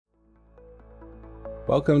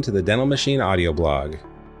Welcome to the Dental Machine audio blog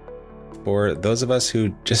for those of us who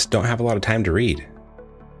just don't have a lot of time to read.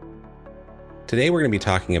 Today we're going to be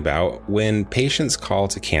talking about when patients call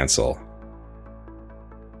to cancel.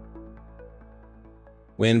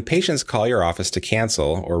 When patients call your office to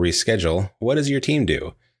cancel or reschedule, what does your team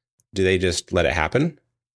do? Do they just let it happen?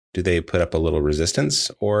 Do they put up a little resistance,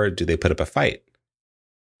 or do they put up a fight?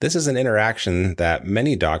 This is an interaction that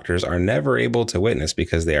many doctors are never able to witness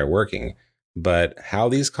because they are working, but how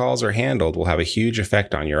these calls are handled will have a huge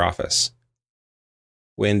effect on your office.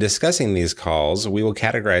 When discussing these calls, we will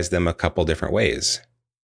categorize them a couple different ways.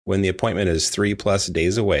 When the appointment is 3+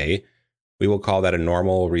 days away, we will call that a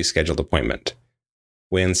normal rescheduled appointment.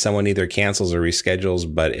 When someone either cancels or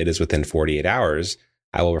reschedules, but it is within 48 hours,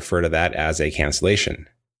 I will refer to that as a cancellation.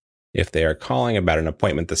 If they are calling about an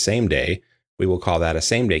appointment the same day, we will call that a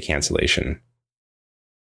same-day cancellation.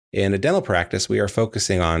 In a dental practice, we are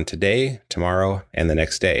focusing on today, tomorrow, and the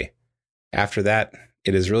next day. After that,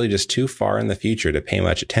 it is really just too far in the future to pay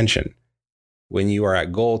much attention. When you are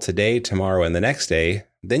at goal today, tomorrow, and the next day,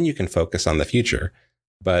 then you can focus on the future,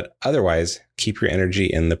 but otherwise, keep your energy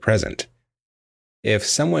in the present. If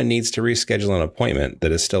someone needs to reschedule an appointment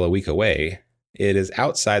that is still a week away, it is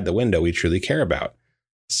outside the window we truly care about,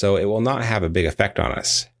 so it will not have a big effect on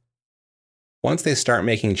us. Once they start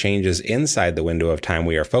making changes inside the window of time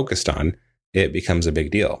we are focused on, it becomes a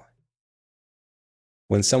big deal.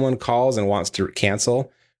 When someone calls and wants to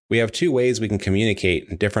cancel, we have two ways we can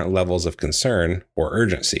communicate different levels of concern or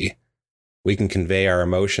urgency. We can convey our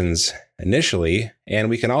emotions initially, and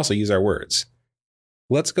we can also use our words.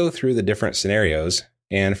 Let's go through the different scenarios,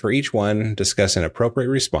 and for each one, discuss an appropriate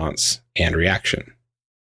response and reaction.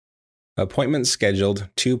 Appointment scheduled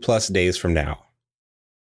 2+ days from now.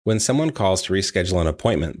 When someone calls to reschedule an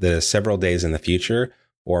appointment that is several days in the future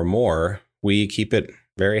or more, we keep it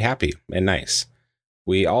very happy and nice.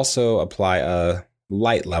 We also apply a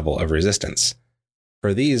light level of resistance.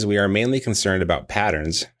 For these, we are mainly concerned about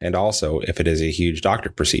patterns and also if it is a huge doctor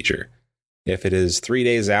procedure. If it is 3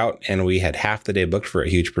 days out and we had half the day booked for a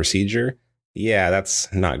huge procedure, yeah,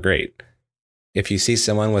 that's not great. If you see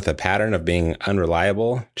someone with a pattern of being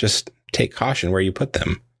unreliable, just take caution where you put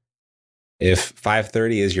them. If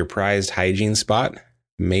 5:30 is your prized hygiene spot,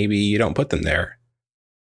 maybe you don't put them there.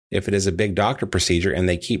 If it is a big doctor procedure and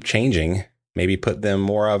they keep changing, maybe put them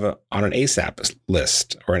more on an ASAP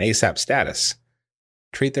list or an ASAP status.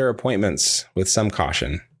 Treat their appointments with some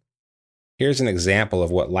caution. Here's an example of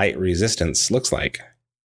what light resistance looks like.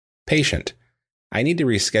 Patient: I need to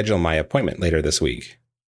reschedule my appointment later this week.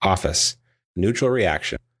 Office: neutral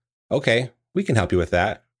reaction. Okay, we can help you with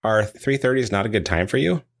that. Are 3:30 not a good time for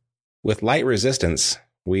you? With light resistance,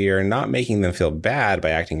 we are not making them feel bad by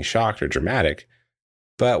acting shocked or dramatic,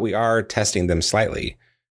 but we are testing them slightly.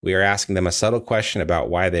 We are asking them a subtle question about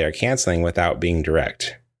why they are canceling without being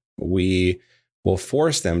direct. We will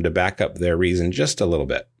force them to back up their reason just a little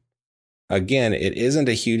bit. Again, it isn't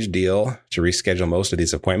a huge deal to reschedule most of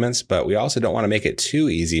these appointments, but we also don't want to make it too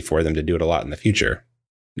easy for them to do it a lot in the future.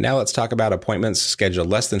 Now let's talk about appointments scheduled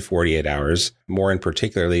less than 48 hours, more in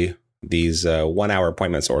particularly these 1-hour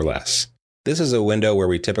appointments or less. This is a window where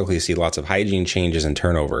we typically see lots of hygiene changes and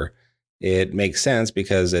turnover. It makes sense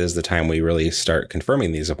because it is the time we really start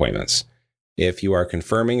confirming these appointments. If you are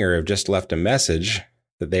confirming or have just left a message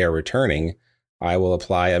that they are returning, I will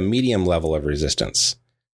apply a medium level of resistance.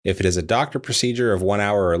 If it is a doctor procedure of 1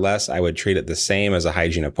 hour or less, I would treat it the same as a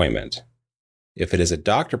hygiene appointment. If it is a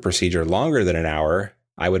doctor procedure longer than an hour,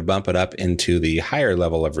 I would bump it up into the higher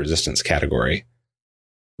level of resistance category.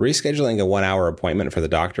 Rescheduling a 1-hour appointment for the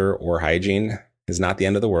doctor or hygiene is not the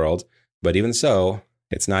end of the world, but even so,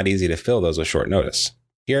 it's not easy to fill those with short notice.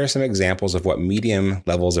 Here are some examples of what medium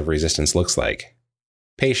levels of resistance looks like.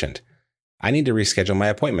 Patient: I need to reschedule my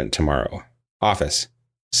appointment tomorrow. Office: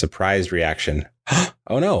 surprised reaction.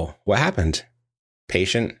 Oh no, what happened?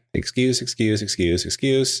 Patient: excuse.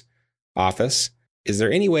 Office: is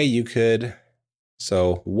there any way you could?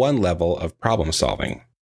 So 1 level of problem solving.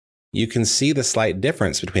 You can see the slight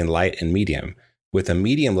difference between light and medium. With a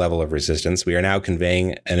medium level of resistance, we are now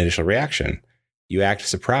conveying an initial reaction. You act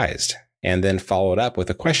surprised, and then follow it up with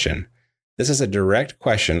a question. This is a direct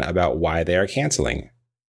question about why they are canceling.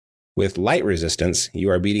 With light resistance, you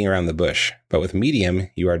are beating around the bush, but with medium,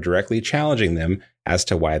 you are directly challenging them as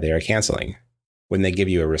to why they are canceling. When they give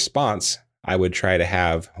you a response, I would try to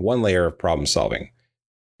have 1 layer of problem solving.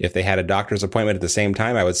 If they had a doctor's appointment at the same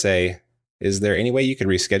time, I would say, is there any way you could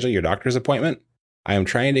reschedule your doctor's appointment? I am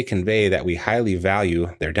trying to convey that we highly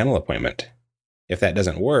value their dental appointment. If that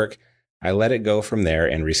doesn't work, I let it go from there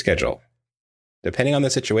and reschedule. Depending on the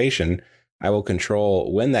situation, I will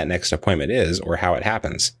control when that next appointment is or how it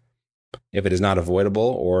happens. If it is not avoidable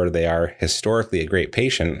or they are historically a great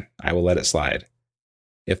patient, I will let it slide.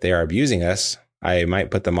 If they are abusing us, I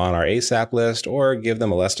might put them on our ASAP list or give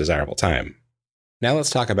them a less desirable time. Now let's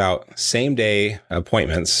talk about same-day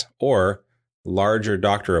appointments or larger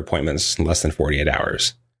doctor appointments less than 48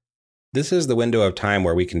 hours. This is the window of time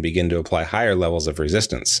where we can begin to apply higher levels of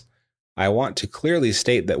resistance. I want to clearly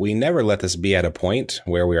state that we never let this be at a point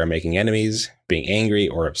where we are making enemies, being angry,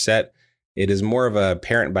 or upset. It is more of a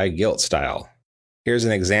parent by guilt style. Here's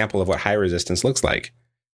an example of what high resistance looks like.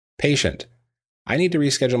 Patient: I need to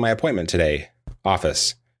reschedule my appointment today.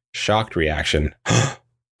 Office: shocked reaction.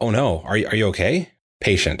 Oh no, are you okay?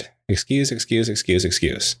 Patient: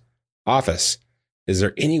 excuse. Office: is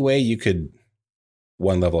there any way you could...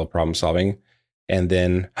 One level of problem solving. And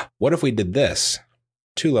then, what if we did this?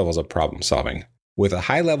 2 levels of problem solving. With a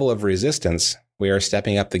high level of resistance, we are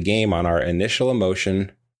stepping up the game on our initial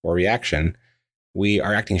emotion or reaction. We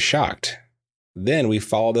are acting shocked. Then we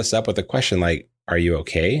follow this up with a question like, are you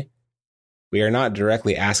okay? We are not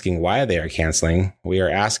directly asking why they are canceling. We are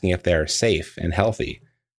asking if they are safe and healthy.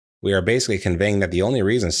 We are basically conveying that the only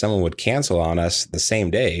reason someone would cancel on us the same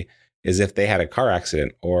day is if they had a car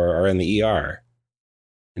accident or are in the ER.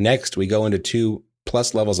 Next, we go into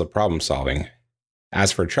 2+ levels of problem solving.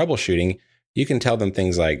 As for troubleshooting, you can tell them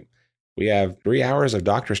things like, we have 3 hours of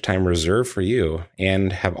doctor's time reserved for you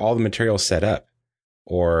and have all the materials set up.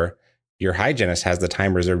 Or, your hygienist has the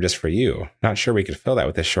time reserved just for you. Not sure we could fill that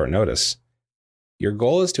with this short notice. Your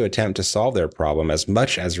goal is to attempt to solve their problem as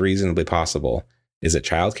much as reasonably possible. Is it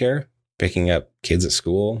childcare? Picking up kids at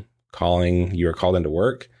school? You were called into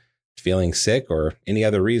work? Feeling sick? Or any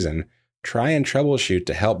other reason? Try and troubleshoot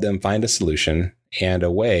to help them find a solution and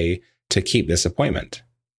a way to keep this appointment.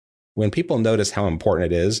 When people notice how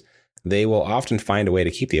important it is, they will often find a way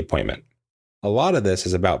to keep the appointment. A lot of this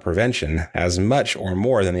is about prevention as much or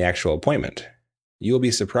more than the actual appointment. You will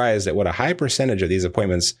be surprised at what a high percentage of these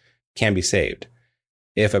appointments can be saved.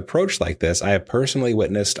 If approached like this, I have personally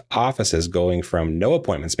witnessed offices going from no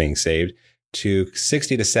appointments being saved to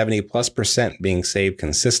 60 to 70+% being saved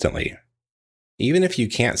consistently. Even if you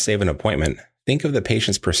can't save an appointment, think of the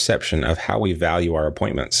patient's perception of how we value our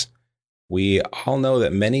appointments. We all know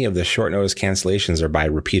that many of the short notice cancellations are by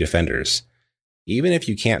repeat offenders. Even if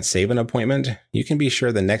you can't save an appointment, you can be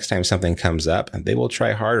sure the next time something comes up, they will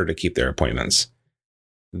try harder to keep their appointments.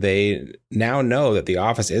 They now know that the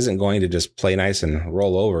office isn't going to just play nice and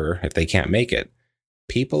roll over if they can't make it.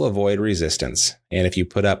 People avoid resistance, and if you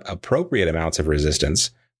put up appropriate amounts of resistance,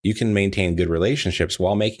 you can maintain good relationships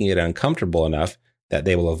while making it uncomfortable enough that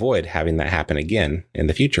they will avoid having that happen again in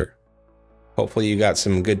the future. Hopefully you got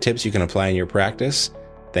some good tips you can apply in your practice.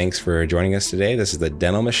 Thanks for joining us today. This is the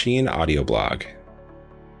Dental Machine audio blog.